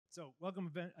So welcome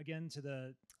again to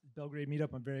the Belgrade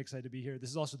meetup. I'm very excited to be here. This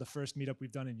is also the first meetup we've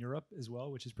done in Europe as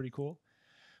well, which is pretty cool.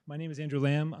 My name is Andrew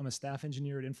Lamb. I'm a staff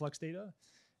engineer at Influx Data,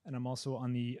 and I'm also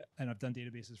and I've done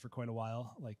databases for quite a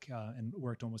while, and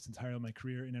worked almost entirely my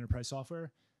career in enterprise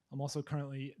software. I'm also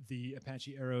currently the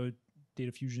Apache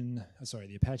DataFusion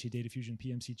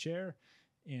PMC chair,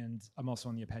 and I'm also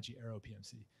on the Apache Arrow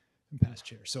PMC and past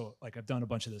chair. So I've done a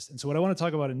bunch of this. And so what I want to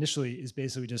talk about initially is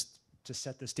basically just to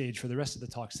set the stage for the rest of the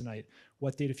talks tonight,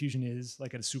 what DataFusion is,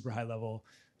 at a super high level,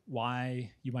 why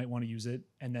you might want to use it,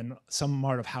 and then some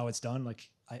part of how it's done.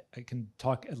 I can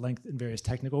talk at length in various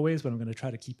technical ways, but I'm going to try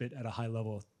to keep it at a high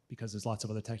level because there's lots of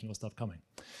other technical stuff coming.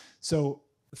 So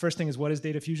the first thing is, what is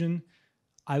DataFusion?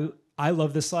 I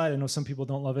love this slide. I know some people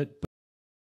don't love it.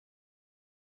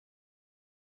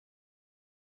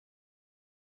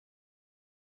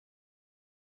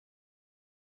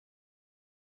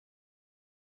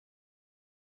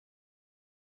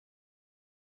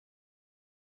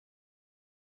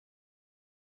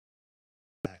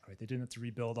 Right? They didn't have to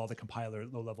rebuild all the compiler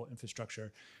low-level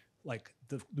infrastructure, like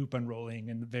the loop unrolling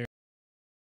and the variables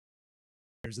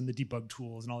and the debug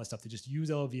tools and all that stuff. They just use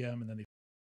LLVM and then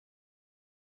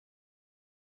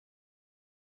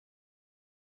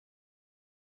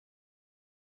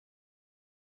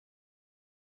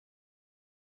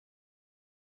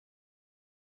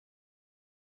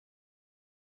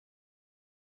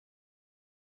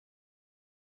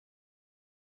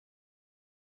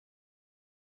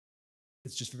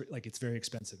it's just it's very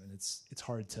expensive, and it's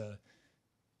hard to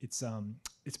it's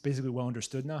basically well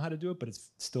understood now how to do it, but it's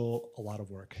still a lot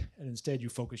of work. And instead you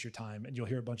focus your time, and you'll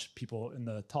hear a bunch of people in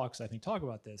the talks I think talk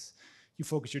about this. You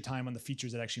focus your time on the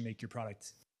features that actually make your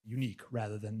product unique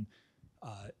rather than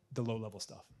the low level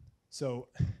stuff. So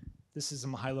this is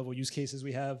some high level use cases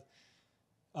we have.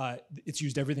 It's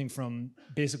used everything from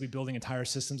basically building entire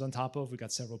systems on top of. We've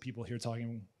got several people here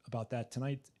talking about that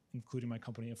tonight, including my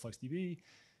company InfluxDB.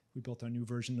 We built our new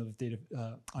version of data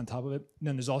on top of it. And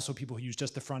then there's also people who use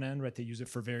just the front end, right? They use it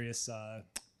for various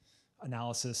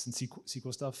analysis and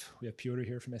SQL stuff. We have Piotr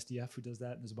here from SDF who does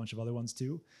that, and there's a bunch of other ones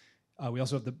too. We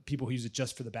also have the people who use it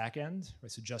just for the back end,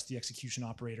 right? So just the execution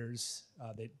operators,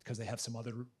 because they have some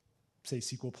other, say,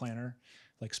 SQL planner,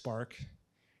 like Spark.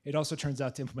 It also turns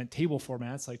out to implement table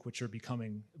formats, which are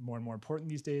becoming more and more important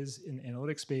these days in the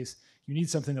analytics space. You need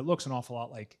something that looks an awful lot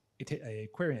like a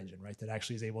query engine, right? That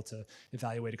actually is able to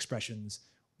evaluate expressions,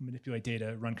 manipulate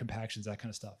data, run compactions, that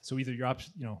kind of stuff. So either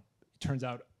it turns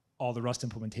out all the Rust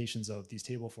implementations of these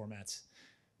table formats,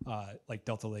 like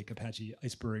Delta Lake, Apache,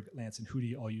 Iceberg, Lance, and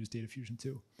Hootie all use DataFusion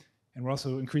too. And we're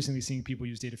also increasingly seeing people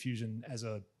use DataFusion as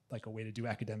a way to do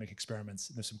academic experiments.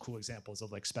 And there's some cool examples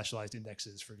of specialized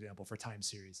indexes, for example, for time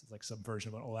series. It's like some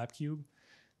version of an OLAP cube.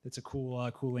 That's a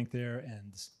cool link there,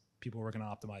 and people working on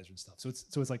optimizer and stuff. So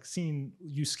it's like seeing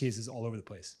use cases all over the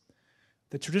place.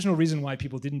 The traditional reason why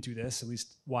people didn't do this, at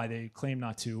least why they claim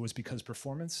not to, was because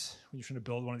performance. When you're trying to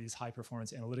build one of these high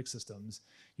performance analytics systems,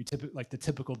 the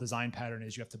typical design pattern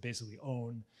is you have to basically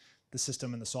own the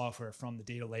system and the software from the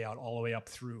data layout all the way up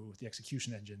through the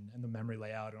execution engine and the memory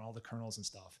layout and all the kernels and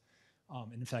stuff.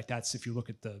 And in fact, that's, if you look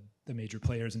at the major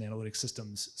players in analytics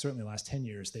systems, certainly the last 10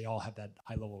 years, they all have that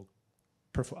high level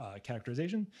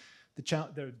characterization.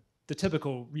 The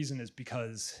typical reason is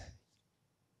because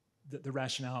the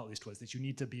rationale, at least, was that you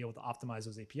need to be able to optimize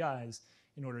those APIs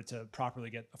in order to properly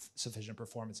get sufficient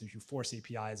performance. If you force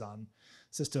APIs on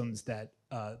systems, that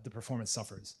the performance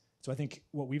suffers. So I think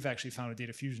what we've actually found with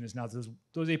DataFusion is now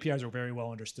those APIs are very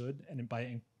well understood, and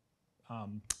by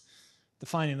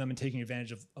defining them and taking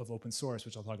advantage of open source,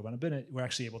 which I'll talk about in a minute, we're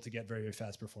actually able to get very, very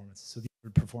fast performance. So the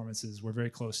performances, we're very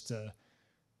close to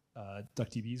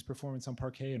DuckDB's performance on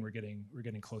Parquet, and we're getting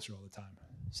closer all the time.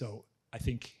 So I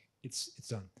think it's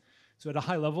done. So at a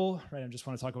high level, right, I just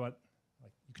want to talk about,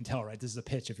 you can tell, right, this is a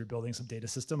pitch. If you're building some data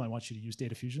system, I want you to use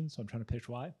DataFusion, so I'm trying to pitch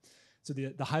why. So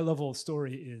the high level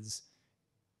story is,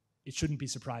 it shouldn't be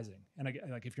surprising. And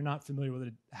if you're not familiar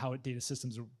with how data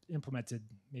systems are implemented,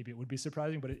 maybe it would be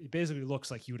surprising, but it basically looks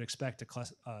like you would expect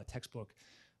a textbook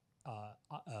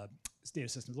data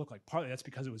systems look like. Partly that's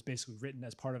because it was basically written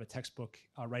as part of a textbook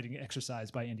writing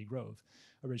exercise by Andy Grove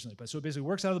originally. But so it basically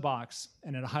works out of the box,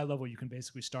 and at a high level, you can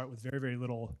basically start with very, very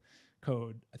little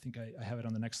code. I think I have it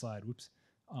on the next slide. Whoops.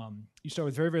 You start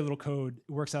with very, very little code.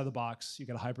 It works out of the box. You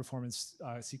got a high performance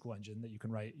SQL engine that you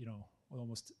can write, with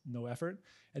almost no effort.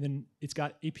 And then it's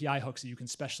got API hooks that you can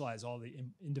specialize all the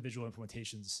individual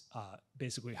implementations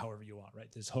basically however you want, right?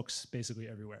 There's hooks basically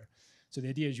everywhere. So the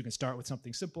idea is you can start with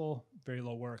something simple, very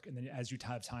low work, and then as you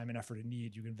have time and effort and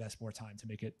need, you can invest more time to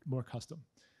make it more custom.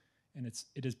 And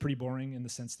it is pretty boring in the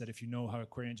sense that if you know how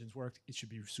query engines work, it should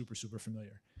be super, super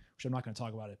familiar. which I'm not going to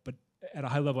talk about it. But at a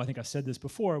high level, I think I've said this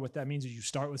before. What that means is you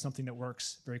start with something that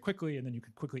works very quickly, and then you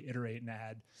can quickly iterate and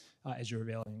add as your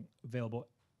available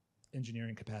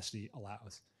engineering capacity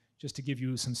allows. Just to give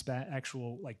you some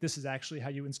actual, like this is actually how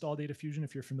you install DataFusion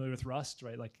if you're familiar with Rust,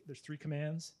 right? Like there's 3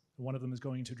 commands. One of them is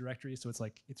going into a directory, so it's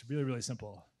like, it's really, really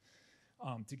simple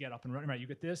to get up and running, right? You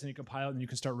get this and you compile it and you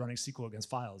can start running SQL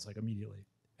against files like immediately,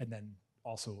 and then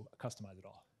also customize it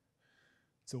all.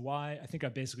 So why? I think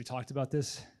I've basically talked about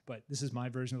this, but this is my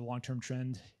version of the long-term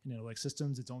trend in analytic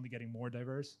systems. It's only getting more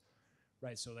diverse,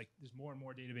 right? So like there's more and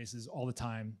more databases all the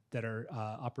time that are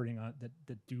operating on,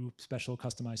 that do special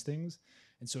customized things.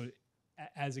 And so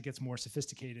as it gets more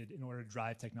sophisticated, in order to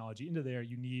drive technology into there,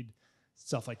 you need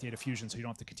stuff like DataFusion, so you don't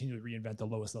have to continually reinvent the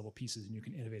lowest level pieces and you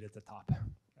can innovate at the top.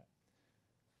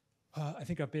 I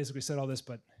think I've basically said all this,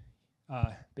 but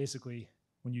basically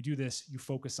when you do this, you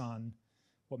focus on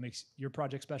what makes your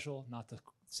project special, not the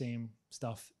same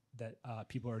stuff that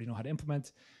people already know how to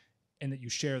implement, and that you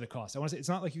share the cost. I want to say it's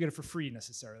not like you get it for free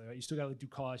necessarily, right? You still got to do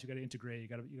cost, you got to integrate, you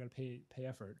got to pay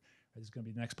effort. Right? This is going to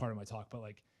be the next part of my talk, but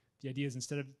like the idea is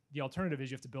instead of the alternative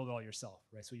is you have to build it all yourself,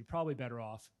 right? So you're probably better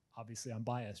off. Obviously, I'm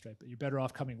biased, right? But you're better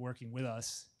off working with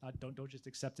us. Don't just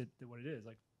accept it what it is.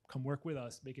 Like, come work with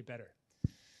us, make it better.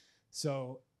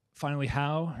 So finally,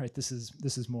 how? Right? This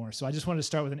is more. So I just wanted to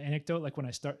start with an anecdote. Like when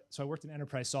I worked in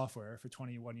enterprise software for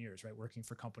 21 years, right? Working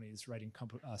for companies, writing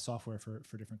software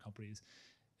for different companies,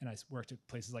 and I worked at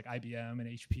places like IBM and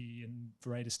HP and a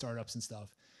variety of startups and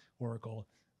stuff, Oracle.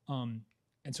 And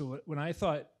so when I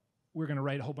thought we're going to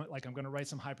write a whole bunch, like I'm going to write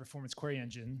some high performance query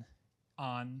engine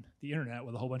on the internet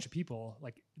with a whole bunch of people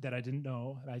like that I didn't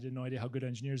know, and I had no idea how good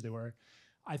engineers they were.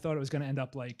 I thought it was going to end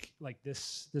up like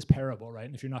this parable, right?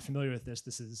 And if you're not familiar with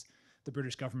this is the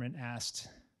British government asked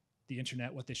the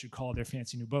internet what they should call their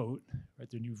fancy new boat, right?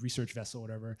 Their new research vessel,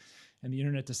 whatever. And the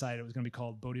internet decided it was going to be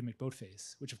called Boaty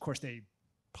McBoatface, which of course they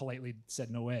politely said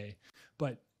no way.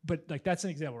 But like that's an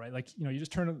example, right? Like, you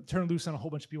just turn loose on a whole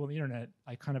bunch of people on the internet.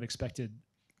 I kind of expected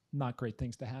not great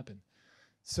things to happen.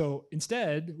 So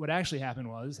instead, what actually happened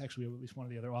was, actually at least one of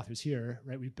the other authors here,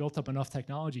 right, we built up enough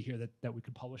technology here that we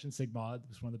could publish in Sigma. It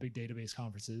was one of the big database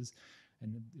conferences,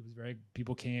 and it was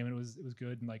people came and it was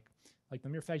good. And like the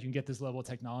mere fact you can get this level of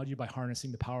technology by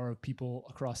harnessing the power of people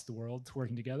across the world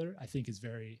working together, I think is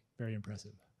very, very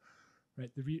impressive. Right.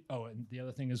 And the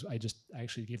other thing is I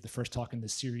actually gave the first talk in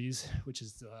this series, which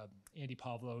is Andy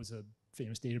Pavlo is a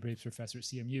famous database professor at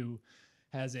CMU,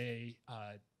 has a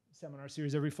seminar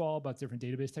series every fall about different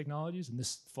database technologies. And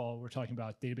this fall, we're talking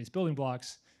about database building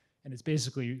blocks. And it's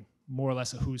basically more or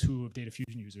less a who's who of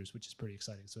DataFusion users, which is pretty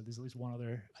exciting. So there's at least one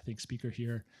other, I think, speaker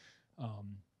here.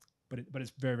 But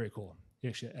it's very, very cool.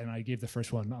 Actually, and I gave the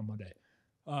first one on Monday.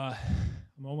 I'm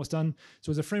almost done.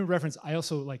 So as a frame of reference, I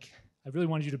also I really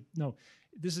wanted you to know,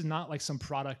 this is not like some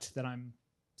product that I'm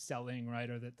selling, right?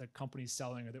 Or that the company's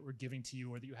selling or that we're giving to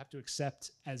you or that you have to accept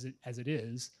as it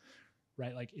is.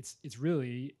 Right, like it's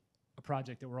really a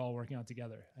project that we're all working on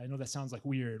together. I know that sounds like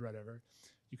weird, whatever.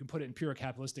 You can put it in pure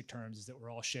capitalistic terms, is that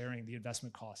we're all sharing the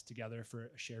investment cost together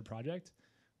for a shared project.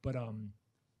 But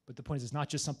the point is, it's not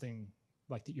just something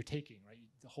like that you're taking, right?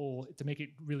 To make it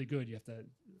really good, you have to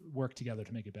work together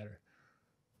to make it better.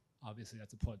 Obviously,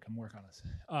 that's a plug. Come work on us.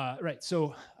 Right.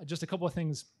 So just a couple of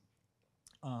things.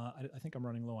 I think I'm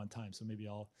running low on time, so maybe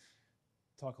I'll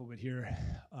talk a little bit here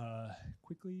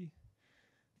quickly.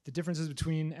 The differences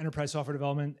between enterprise software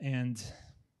development and,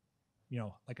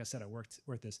 like I said, I worked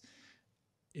this.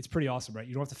 It's pretty awesome, right?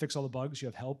 You don't have to fix all the bugs. You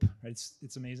have help, right?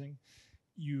 It's amazing.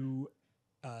 You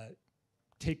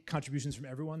take contributions from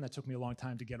everyone. That took me a long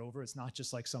time to get over. It's not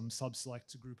just like some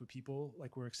sub-select group of people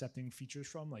like we're accepting features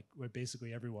from, like we're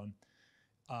basically everyone.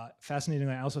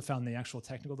 Fascinatingly, I also found the actual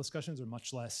technical discussions are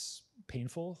much less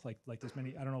painful. Like there's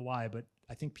many, I don't know why, but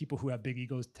I think people who have big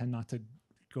egos tend not to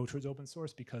go towards open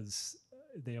source because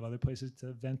they have other places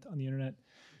to vent on the internet.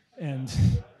 And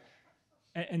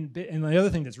the other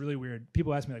thing that's really weird,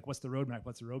 people ask me like, what's the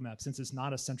roadmap? Since it's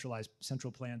not a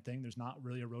central plan thing, there's not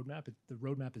really a roadmap. The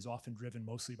roadmap is often driven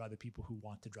mostly by the people who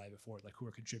want to drive it forward, like who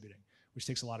are contributing, which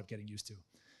takes a lot of getting used to.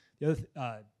 The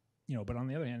other, but on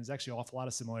the other hand, there's actually an awful lot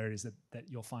of similarities that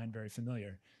you'll find very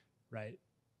familiar, right?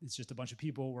 It's just a bunch of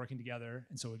people working together,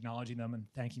 and so acknowledging them and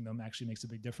thanking them actually makes a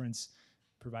big difference.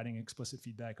 Providing explicit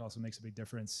feedback also makes a big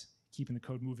difference. Keeping the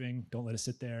code moving, don't let it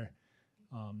sit there,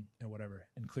 and whatever.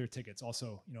 And clear tickets.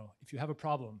 Also, if you have a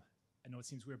problem, I know it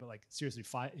seems weird, but like seriously,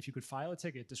 if you could file a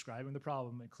ticket describing the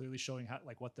problem and clearly showing how,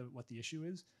 like what the issue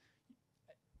is,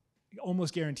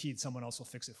 almost guaranteed someone else will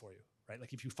fix it for you, right?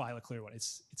 Like if you file a clear one,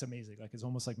 it's amazing. Like it's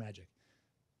almost like magic.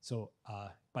 So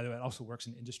by the way, it also works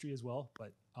in industry as well,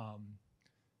 but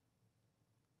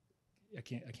I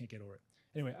can't get over it.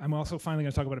 Anyway, I'm also finally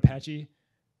going to talk about Apache.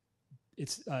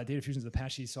 It's DataFusion's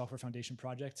Apache Software Foundation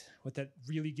project. What that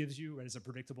really gives you, right, is a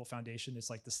predictable foundation. It's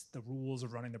like the rules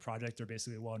of running the project are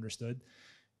basically well understood.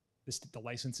 The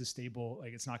license is stable.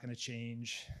 Like, it's not going to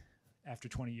change after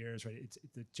 20 years, right?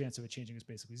 The chance of it changing is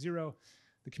basically zero.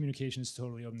 The communication is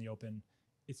totally out in the open.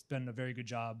 It's been a very good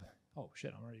job. Oh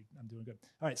shit, I'm doing good.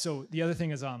 All right, so the other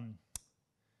thing is the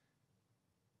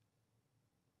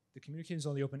communication is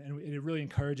on the open, and it really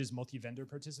encourages multi-vendor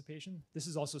participation. This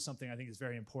is also something I think is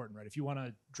very important, right? If you want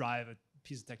to drive a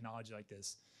piece of technology like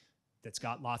this that's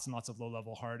got lots and lots of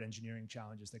low-level hard engineering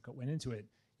challenges that went into it,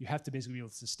 you have to basically be able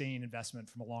to sustain investment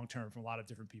from a long term from a lot of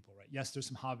different people, right? Yes, there's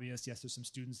some hobbyists, yes, there's some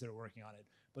students that are working on it,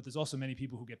 but there's also many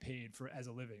people who get paid for as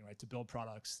a living, right, to build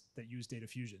products that use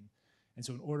DataFusion. And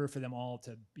so in order for them all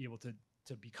to be able to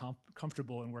be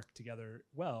comfortable and work together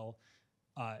well,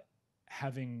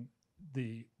 having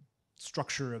the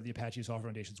structure of the Apache Software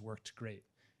Foundations worked great.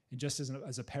 And just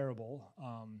as a parable,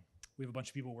 we have a bunch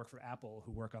of people who work for Apple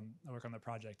who work on the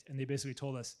project, and they basically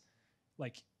told us,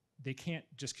 like, they can't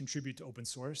just contribute to open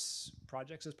source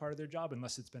projects as part of their job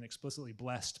unless it's been explicitly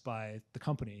blessed by the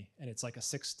company, and it's like a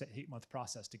 6 to 8 month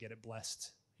process to get it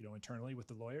blessed, internally with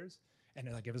the lawyers.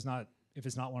 And like, if it's not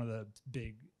one of the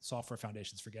big software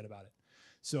foundations, forget about it.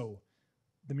 So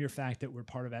the mere fact that we're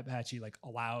part of Apache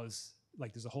allows,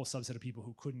 there's a whole subset of people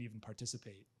who couldn't even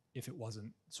participate if it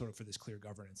wasn't sort of for this clear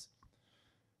governance.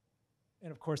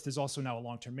 And of course, there's also now a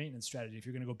long-term maintenance strategy. If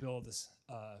you're going to go build this,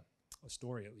 a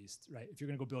story at least, right? If you're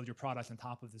going to go build your product on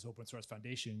top of this open source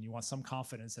foundation, you want some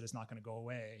confidence that it's not going to go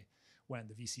away when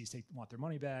the VCs want their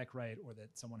money back, right? Or that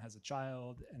someone has a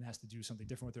child and has to do something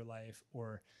different with their life,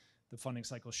 or the funding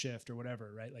cycle shift or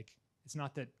whatever, right? Like, it's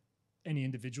not that any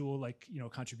individual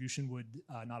contribution would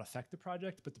not affect the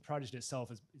project, but the project itself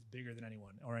is bigger than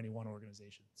anyone or any one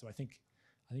organization. So I think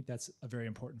that's a very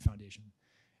important foundation.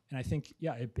 And I think,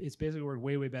 yeah, it's basically worked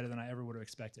way, way better than I ever would have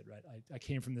expected, right? I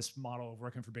came from this model of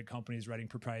working for big companies, writing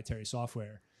proprietary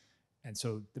software. And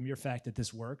so the mere fact that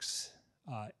this works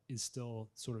is still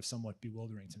sort of somewhat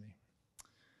bewildering to me.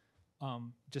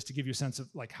 Just to give you a sense of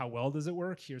how well does it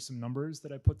work, here's some numbers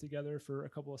that I put together for a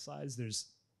couple of slides. There's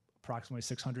approximately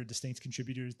 600 distinct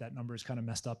contributors. That number is kind of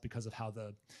messed up because of how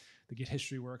the Git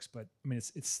history works, but I mean,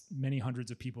 it's many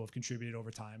hundreds of people have contributed over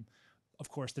time. Of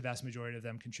course, the vast majority of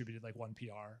them contributed one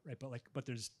PR, right? But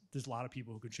there's a lot of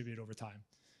people who contributed over time.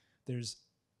 There's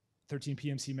 13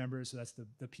 PMC members, so that's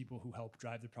the people who help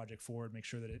drive the project forward, make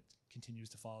sure that it continues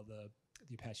to follow the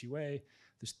Apache way.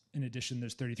 In addition,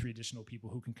 there's 33 additional people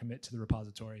who can commit to the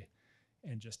repository,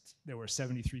 and there were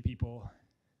 73 people,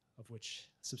 of which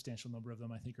a substantial number of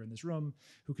them I think are in this room,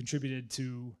 who contributed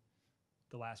to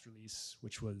the last release,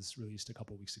 which was released a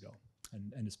couple weeks ago.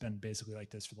 And it's been basically like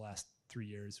this for the last 3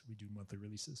 years. We do monthly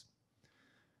releases.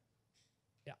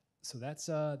 Yeah, so that's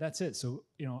it. So,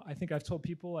 I think I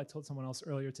told someone else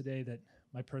earlier today that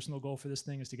my personal goal for this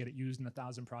thing is to get it used in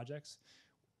 1,000 projects.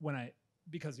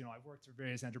 Because I've worked for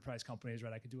various enterprise companies,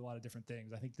 right? I could do a lot of different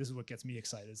things. I think this is what gets me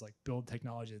excited, is build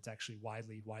technology that's actually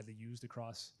widely used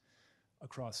across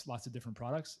lots of different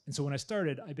products. And so when I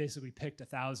started, I basically picked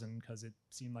 1,000 because it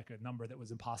seemed like a number that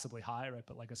was impossibly high, right?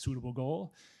 But a suitable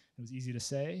goal. It was easy to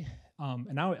say.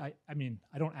 And now,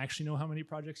 I don't actually know how many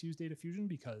projects use DataFusion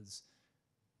because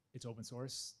it's open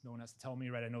source. No one has to tell me,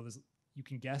 right? I know you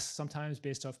can guess sometimes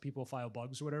based off people file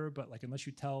bugs or whatever, but unless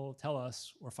you tell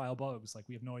us or file bugs,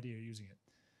 we have no idea you're using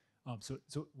it.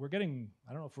 So we're getting,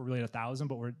 I don't know if we're really at 1,000,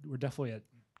 but we're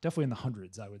definitely in the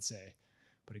hundreds, I would say.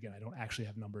 But again, I don't actually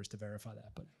have numbers to verify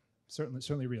that, but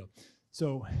certainly real.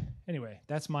 So anyway,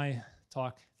 that's my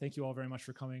talk. Thank you all very much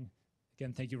for coming.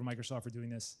 Again, thank you to Microsoft for doing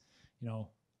this.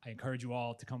 I encourage you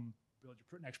all to come build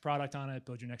your next product on it,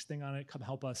 build your next thing on it. Come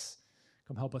help us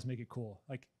make it cool.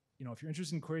 If you're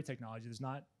interested in query technology, there's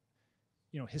not,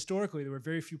 historically there were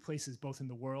very few places, both in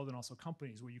the world and also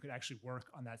companies, where you could actually work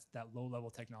on that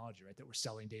low-level technology, right? That were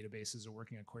selling databases or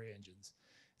working on query engines.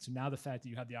 So now the fact that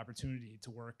you have the opportunity to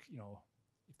work,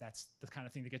 if that's the kind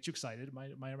of thing that gets you excited, it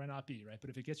might or might not be, right? But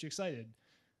if it gets you excited,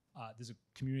 there's a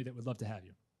community that would love to have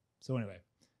you. So anyway,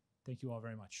 thank you all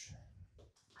very much.